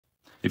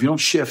If you don't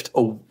shift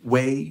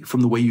away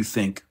from the way you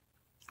think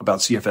about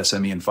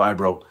CFSME and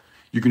fibro,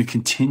 you're going to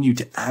continue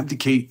to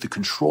abdicate the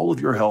control of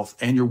your health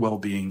and your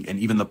well-being and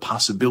even the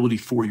possibility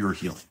for your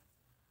healing.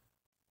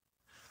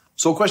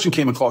 So a question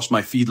came across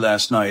my feed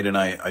last night, and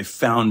I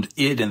found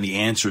it and the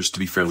answers to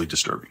be fairly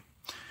disturbing.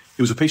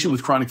 It was a patient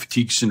with chronic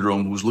fatigue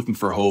syndrome who was looking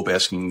for hope,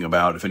 asking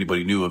about if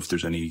anybody knew if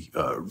there's any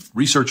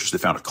researchers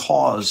that found a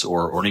cause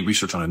or any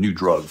research on a new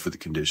drug for the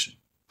condition.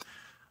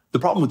 The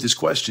problem with this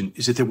question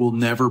is that there will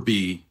never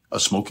be a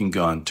smoking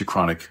gun to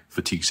chronic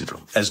fatigue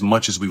syndrome, as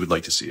much as we would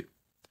like to see it.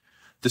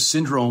 The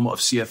syndrome of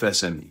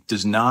CFSME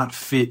does not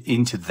fit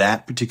into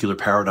that particular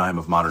paradigm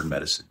of modern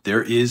medicine.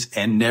 There is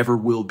and never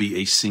will be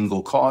a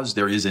single cause.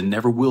 There is and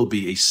never will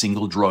be a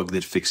single drug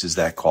that fixes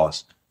that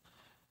cause.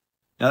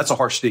 Now, that's a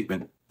harsh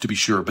statement, to be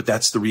sure, but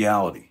that's the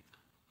reality.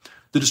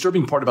 The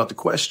disturbing part about the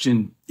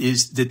question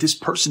is that this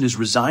person is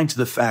resigned to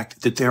the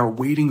fact that they are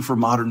waiting for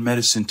modern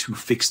medicine to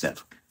fix them.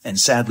 And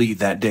sadly,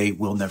 that day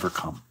will never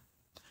come.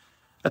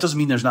 That doesn't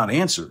mean there's not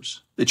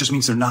answers. It just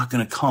means they're not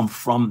going to come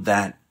from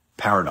that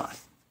paradigm.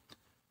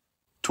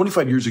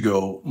 25 years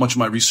ago, much of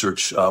my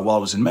research while I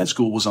was in med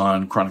school was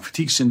on chronic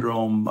fatigue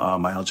syndrome,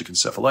 myalgic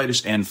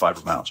encephalitis, and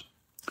fibromyalgia.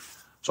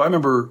 So I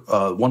remember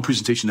one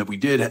presentation that we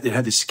did, it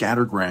had this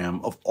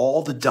scattergram of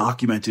all the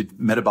documented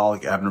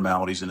metabolic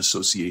abnormalities and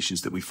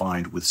associations that we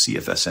find with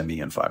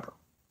CFSME and fibro.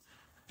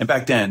 And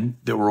back then,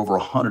 there were over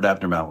 100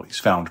 abnormalities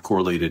found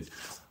correlated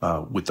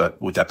with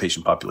that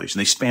patient population.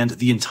 They spanned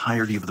the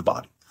entirety of the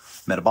body.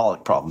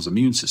 Metabolic problems,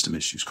 immune system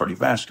issues,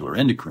 cardiovascular,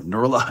 endocrine,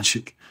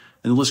 neurologic,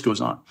 and the list goes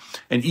on.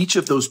 And each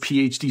of those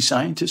PhD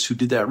scientists who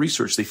did that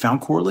research, they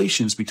found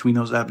correlations between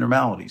those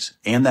abnormalities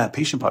and that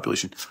patient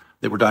population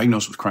that were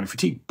diagnosed with chronic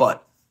fatigue,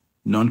 but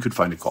none could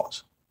find a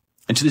cause.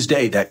 And to this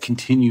day, that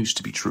continues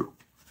to be true.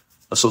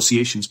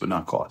 Associations, but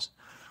not cause.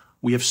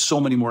 We have so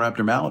many more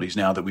abnormalities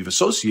now that we've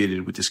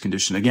associated with this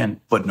condition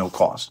again, but no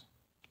cause.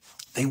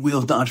 They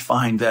will not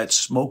find that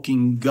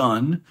smoking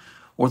gun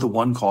or the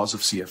one cause of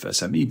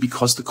CFSME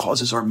because the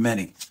causes are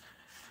many.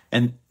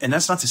 And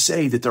that's not to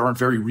say that there aren't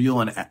very real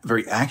and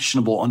very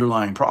actionable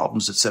underlying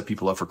problems that set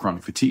people up for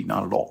chronic fatigue,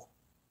 not at all.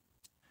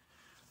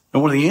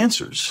 And one of the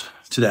answers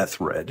to that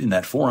thread in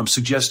that forum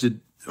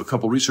suggested a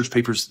couple of research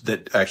papers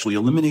that actually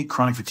eliminate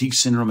chronic fatigue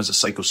syndrome as a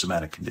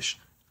psychosomatic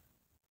condition.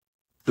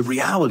 The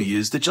reality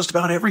is that just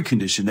about every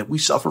condition that we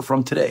suffer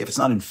from today, if it's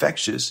not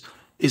infectious,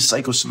 is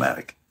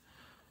psychosomatic.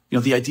 You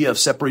know, the idea of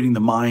separating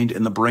the mind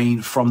and the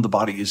brain from the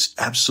body is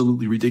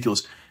absolutely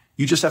ridiculous.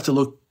 You just have to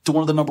look to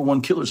one of the number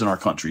one killers in our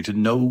country to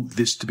know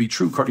this to be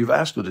true,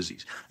 cardiovascular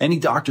disease. Any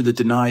doctor that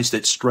denies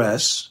that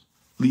stress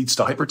leads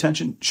to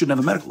hypertension shouldn't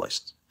have a medical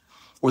license,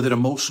 or that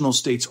emotional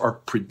states are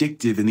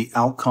predictive in the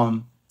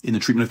outcome in the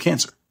treatment of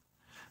cancer.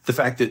 The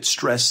fact that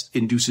stress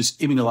induces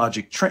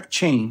immunologic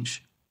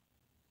change,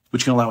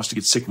 which can allow us to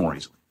get sick more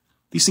easily.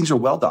 These things are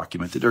well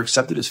documented. They're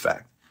accepted as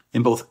fact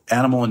in both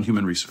animal and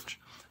human research.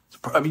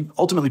 I mean,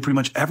 ultimately, pretty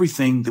much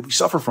everything that we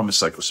suffer from is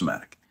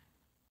psychosomatic.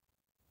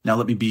 Now,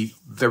 let me be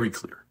very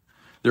clear.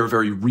 There are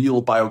very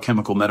real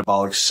biochemical,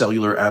 metabolic,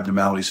 cellular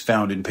abnormalities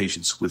found in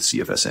patients with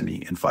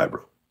CFSME and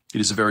fibro. It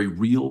is a very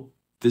real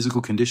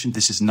physical condition.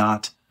 This is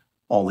not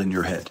all in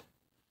your head.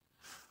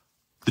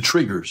 The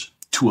triggers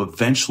to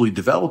eventually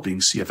developing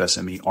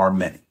CFSME are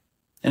many.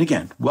 And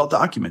again, well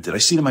documented. I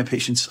see it in my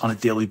patients on a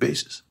daily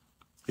basis.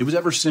 It was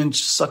ever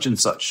since such and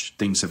such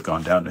things have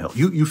gone downhill.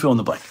 You fill in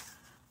the blank.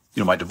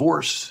 You know, my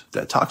divorce,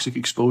 that toxic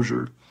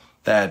exposure,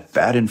 that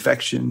bad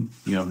infection,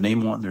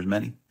 name one, there's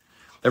many.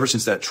 Ever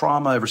since that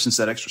trauma, ever since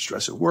that extra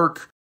stress at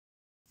work,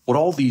 what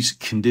all these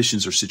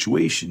conditions or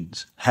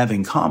situations have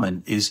in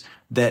common is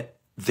that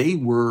they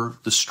were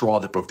the straw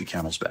that broke the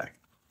camel's back.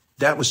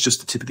 That was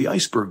just the tip of the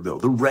iceberg, though.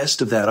 The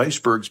rest of that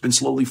iceberg's been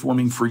slowly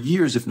forming for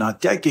years, if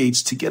not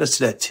decades, to get us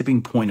to that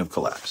tipping point of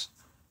collapse.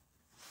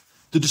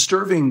 The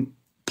disturbing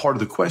part of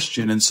the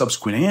question and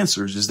subsequent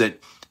answers is that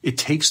it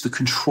takes the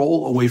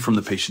control away from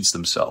the patients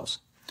themselves.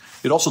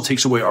 It also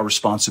takes away our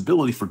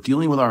responsibility for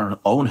dealing with our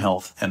own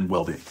health and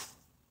well-being.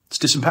 It's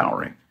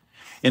disempowering,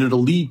 and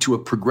it'll lead to a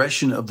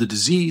progression of the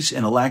disease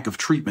and a lack of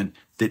treatment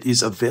that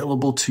is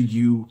available to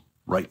you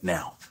right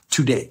now,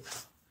 today.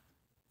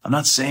 I'm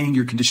not saying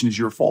your condition is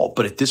your fault,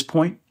 but at this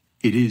point,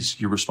 it is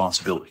your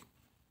responsibility.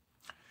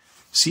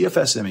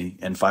 CFSME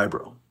and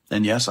fibro,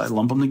 and yes, I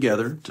lump them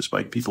together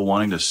despite people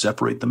wanting to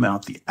separate them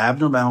out. The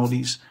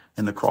abnormalities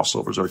and the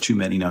crossovers are too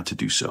many not to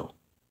do so.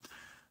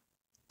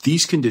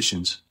 These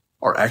conditions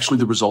are actually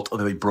the result of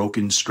a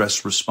broken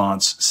stress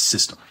response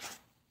system.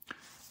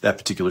 That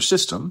particular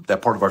system,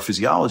 that part of our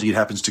physiology, it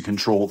happens to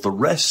control the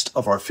rest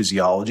of our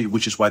physiology,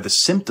 which is why the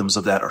symptoms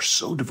of that are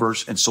so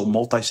diverse and so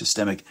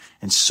multisystemic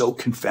and so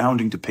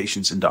confounding to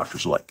patients and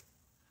doctors alike.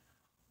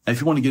 And if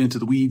you want to get into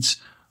the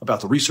weeds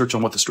about the research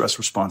on what the stress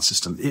response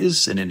system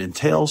is and it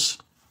entails,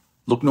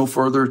 look no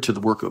further to the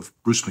work of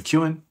Bruce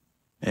McEwen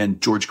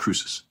and George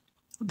Crucis.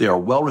 They are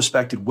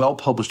well-respected,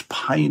 well-published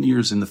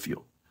pioneers in the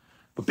field.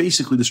 But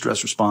basically, the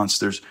stress response,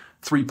 there's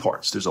three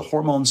parts. There's a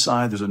hormone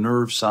side, there's a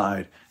nerve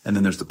side, and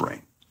then there's the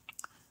brain.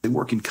 They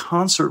work in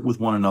concert with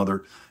one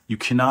another. You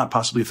cannot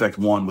possibly affect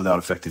one without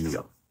affecting the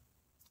other.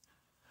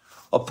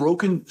 A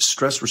broken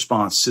stress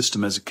response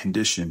system as a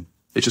condition,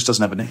 it just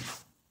doesn't have a name.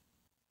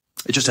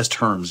 It just has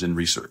terms in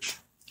research.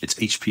 It's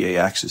HPA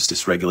axis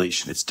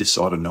dysregulation. It's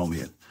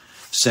dysautonomia,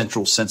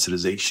 central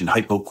sensitization,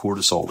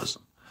 hypocortisolism.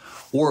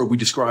 Or we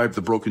describe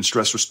the broken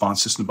stress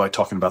response system by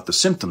talking about the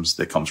symptoms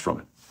that comes from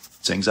it.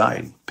 It's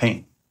anxiety,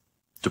 pain,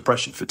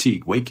 depression,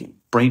 fatigue, waking,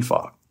 brain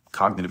fog,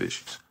 cognitive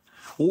issues.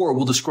 Or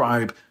we'll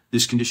describe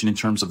this condition in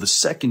terms of the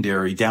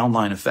secondary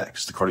downline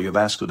effects, the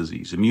cardiovascular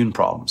disease, immune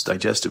problems,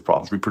 digestive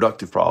problems,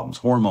 reproductive problems,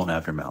 hormone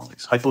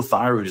abnormalities,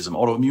 hypothyroidism,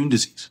 autoimmune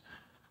disease.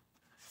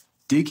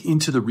 Dig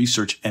into the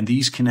research, and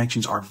these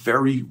connections are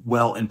very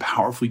well and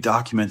powerfully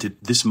documented.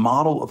 This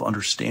model of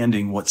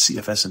understanding what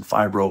CFS and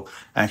fibro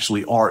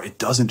actually are, it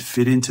doesn't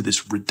fit into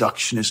this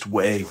reductionist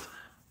way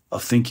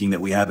of thinking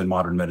that we have in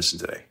modern medicine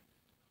today.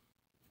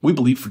 We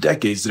believe for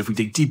decades that if we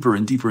dig deeper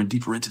and deeper and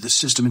deeper into the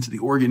system, into the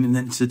organ, and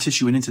then into the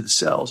tissue and into the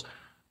cells,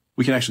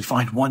 we can actually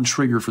find one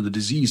trigger for the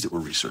disease that we're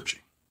researching.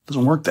 It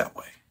doesn't work that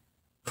way.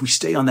 If we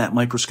stay on that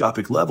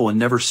microscopic level and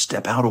never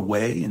step out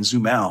away and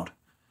zoom out,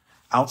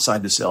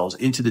 outside the cells,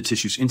 into the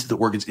tissues, into the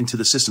organs, into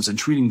the systems, and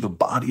treating the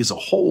body as a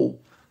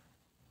whole,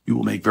 you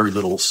will make very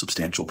little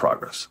substantial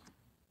progress.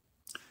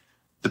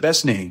 The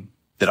best name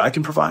that I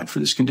can provide for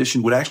this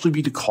condition would actually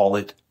be to call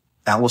it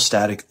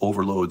Allostatic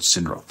Overload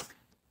Syndrome.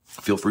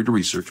 Feel free to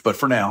research, but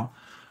for now,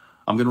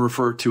 I'm going to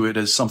refer to it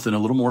as something a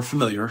little more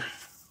familiar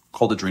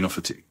called adrenal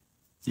fatigue.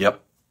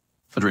 Yep,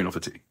 adrenal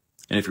fatigue.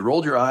 And if you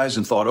rolled your eyes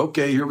and thought,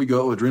 okay, here we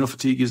go, adrenal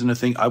fatigue isn't a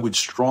thing, I would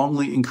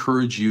strongly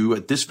encourage you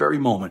at this very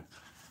moment,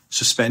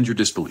 suspend your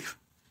disbelief.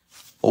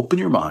 Open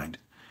your mind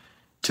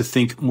to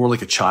think more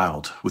like a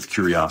child with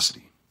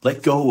curiosity.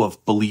 Let go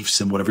of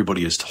beliefs in what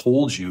everybody has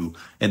told you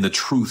and the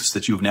truths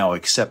that you have now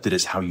accepted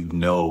as how you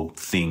know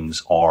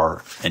things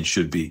are and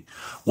should be.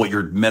 What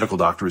your medical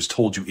doctor has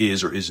told you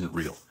is or isn't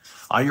real.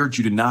 I urge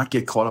you to not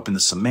get caught up in the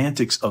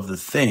semantics of the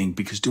thing,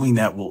 because doing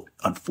that will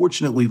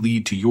unfortunately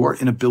lead to your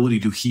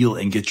inability to heal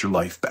and get your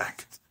life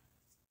back.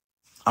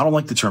 I don't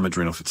like the term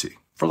adrenal fatigue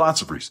for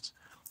lots of reasons.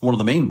 One of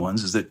the main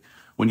ones is that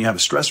when you have a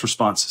stress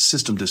response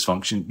system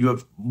dysfunction, you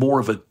have more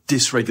of a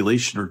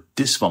dysregulation or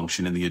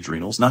dysfunction in the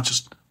adrenals, not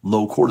just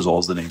low cortisol,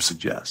 as the name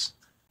suggests.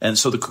 And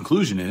so the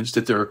conclusion is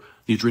that the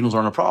adrenals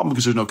aren't a problem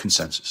because there's no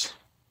consensus.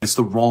 It's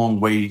the wrong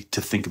way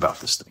to think about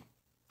this thing.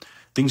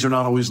 Things are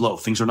not always low.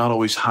 Things are not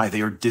always high.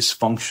 They are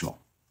dysfunctional.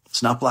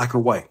 It's not black or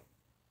white.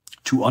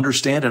 To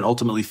understand and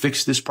ultimately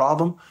fix this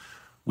problem,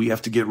 we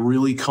have to get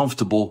really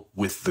comfortable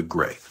with the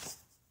gray.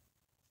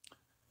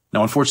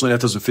 Now, unfortunately,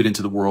 that doesn't fit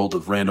into the world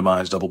of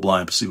randomized,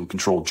 double-blind,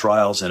 placebo-controlled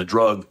trials and a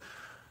drug,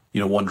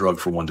 one drug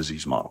for one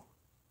disease model.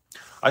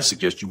 I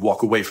suggest you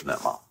walk away from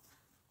that model.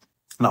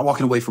 I'm not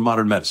walking away from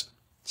modern medicine.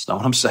 That's not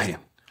what I'm saying.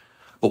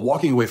 But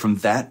walking away from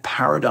that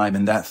paradigm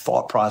and that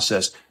thought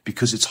process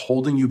because it's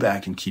holding you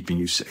back and keeping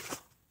you sick.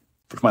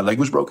 If my leg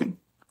was broken,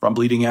 or I'm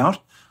bleeding out,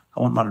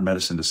 I want modern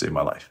medicine to save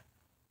my life.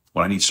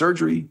 When I need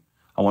surgery,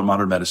 I want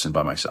modern medicine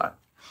by my side.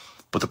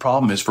 But the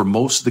problem is, for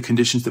most of the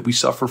conditions that we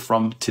suffer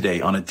from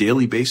today on a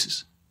daily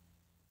basis,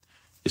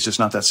 it's just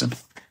not that simple.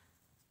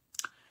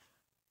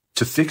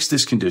 To fix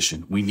this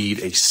condition, we need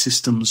a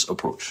systems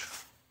approach.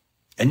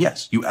 And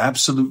yes, you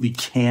absolutely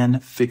can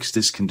fix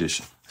this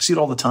condition. I see it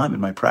all the time in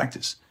my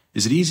practice.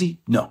 Is it easy?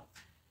 No.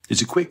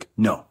 Is it quick?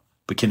 No.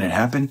 But can it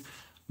happen?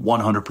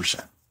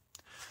 100%.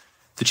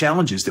 The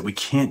challenge is that we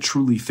can't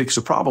truly fix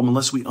a problem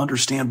unless we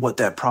understand what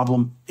that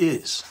problem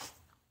is.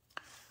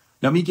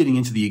 Now, me getting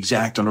into the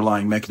exact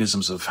underlying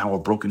mechanisms of how a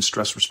broken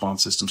stress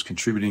response system is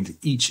contributing to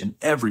each and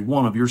every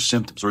one of your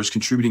symptoms, or is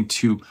contributing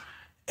to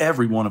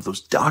every one of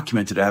those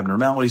documented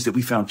abnormalities that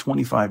we found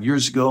 25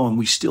 years ago and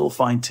we still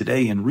find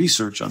today in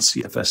research on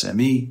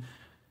CFSME,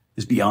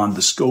 is beyond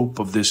the scope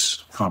of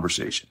this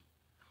conversation.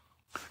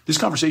 This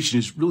conversation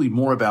is really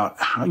more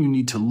about how you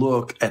need to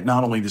look at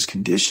not only this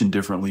condition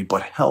differently,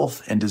 but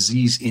health and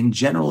disease in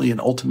generally and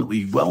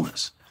ultimately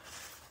wellness.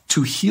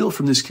 To heal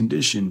from this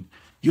condition,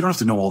 you don't have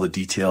to know all the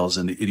details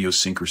and the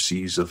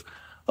idiosyncrasies of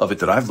it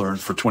that I've learned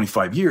for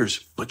 25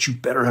 years, but you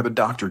better have a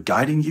doctor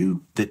guiding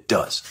you that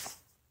does.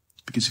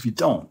 Because if you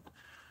don't,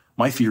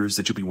 my fear is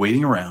that you'll be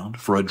waiting around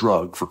for a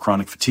drug for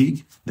chronic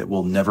fatigue that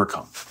will never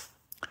come.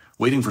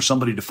 Waiting for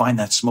somebody to find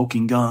that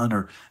smoking gun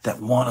or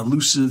that one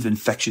elusive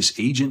infectious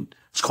agent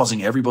that's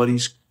causing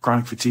everybody's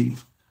chronic fatigue.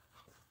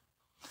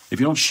 If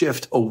you don't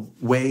shift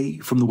away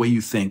from the way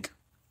you think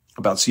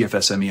about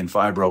CFSME and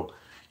fibro,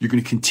 you're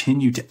going to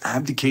continue to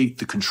abdicate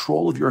the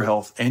control of your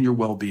health and your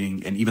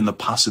well-being and even the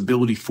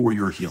possibility for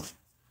your healing.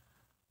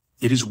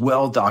 It is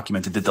well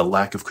documented that the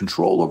lack of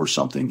control over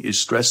something is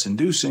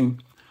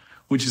stress-inducing,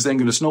 which is then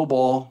going to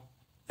snowball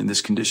in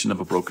this condition of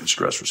a broken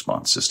stress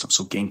response system.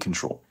 So gain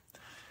control.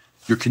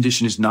 Your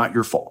condition is not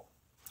your fault.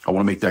 I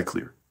want to make that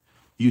clear.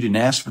 You didn't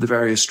ask for the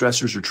various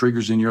stressors or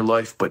triggers in your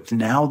life, but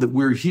now that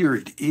we're here,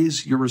 it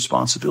is your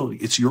responsibility.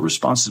 It's your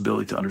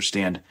responsibility to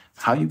understand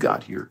how you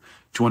got here,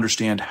 to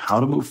understand how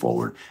to move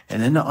forward,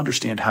 and then to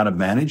understand how to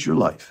manage your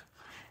life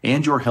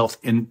and your health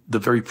in the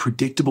very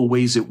predictable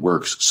ways it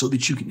works so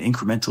that you can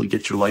incrementally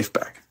get your life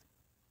back.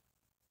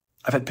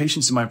 I've had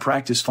patients in my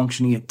practice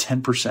functioning at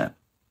 10%,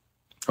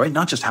 right?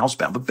 Not just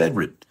housebound, but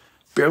bedridden,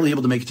 barely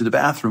able to make it to the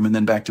bathroom and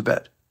then back to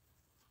bed.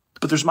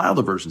 But there's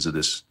milder versions of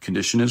this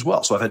condition as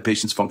well. So I've had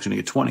patients functioning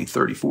at 20,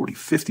 30, 40,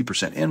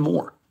 50% and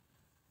more.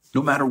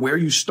 No matter where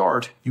you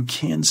start, you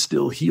can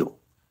still heal.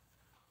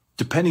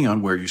 Depending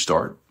on where you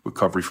start,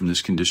 recovery from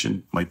this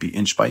condition might be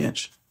inch by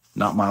inch,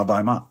 not mile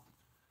by mile.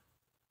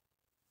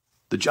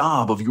 The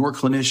job of your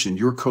clinician,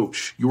 your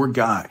coach, your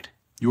guide,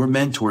 your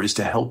mentor is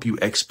to help you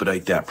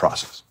expedite that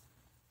process.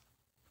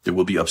 There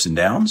will be ups and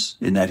downs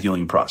in that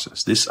healing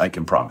process. This I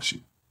can promise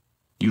you.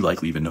 You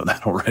likely even know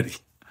that already.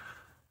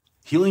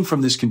 Healing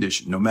from this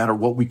condition, no matter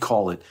what we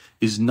call it,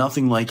 is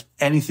nothing like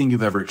anything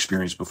you've ever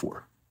experienced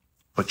before.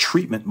 But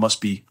treatment must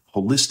be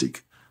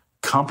holistic,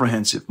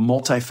 comprehensive,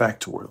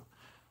 multifactorial.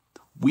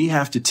 We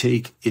have to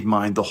take in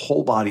mind the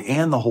whole body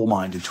and the whole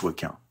mind into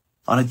account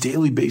on a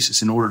daily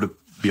basis in order to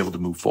be able to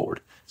move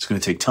forward. It's going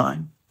to take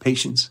time,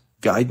 patience,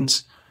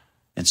 guidance,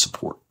 and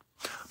support.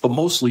 But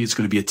mostly it's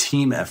going to be a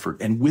team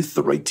effort, and with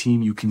the right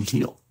team, you can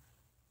heal.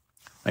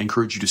 I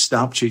encourage you to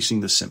stop chasing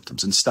the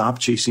symptoms and stop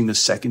chasing the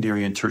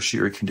secondary and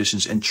tertiary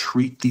conditions and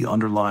treat the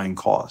underlying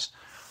cause.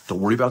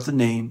 Don't worry about the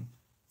name.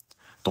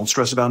 Don't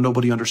stress about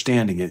nobody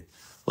understanding it.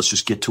 Let's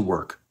just get to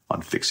work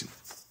on fixing it.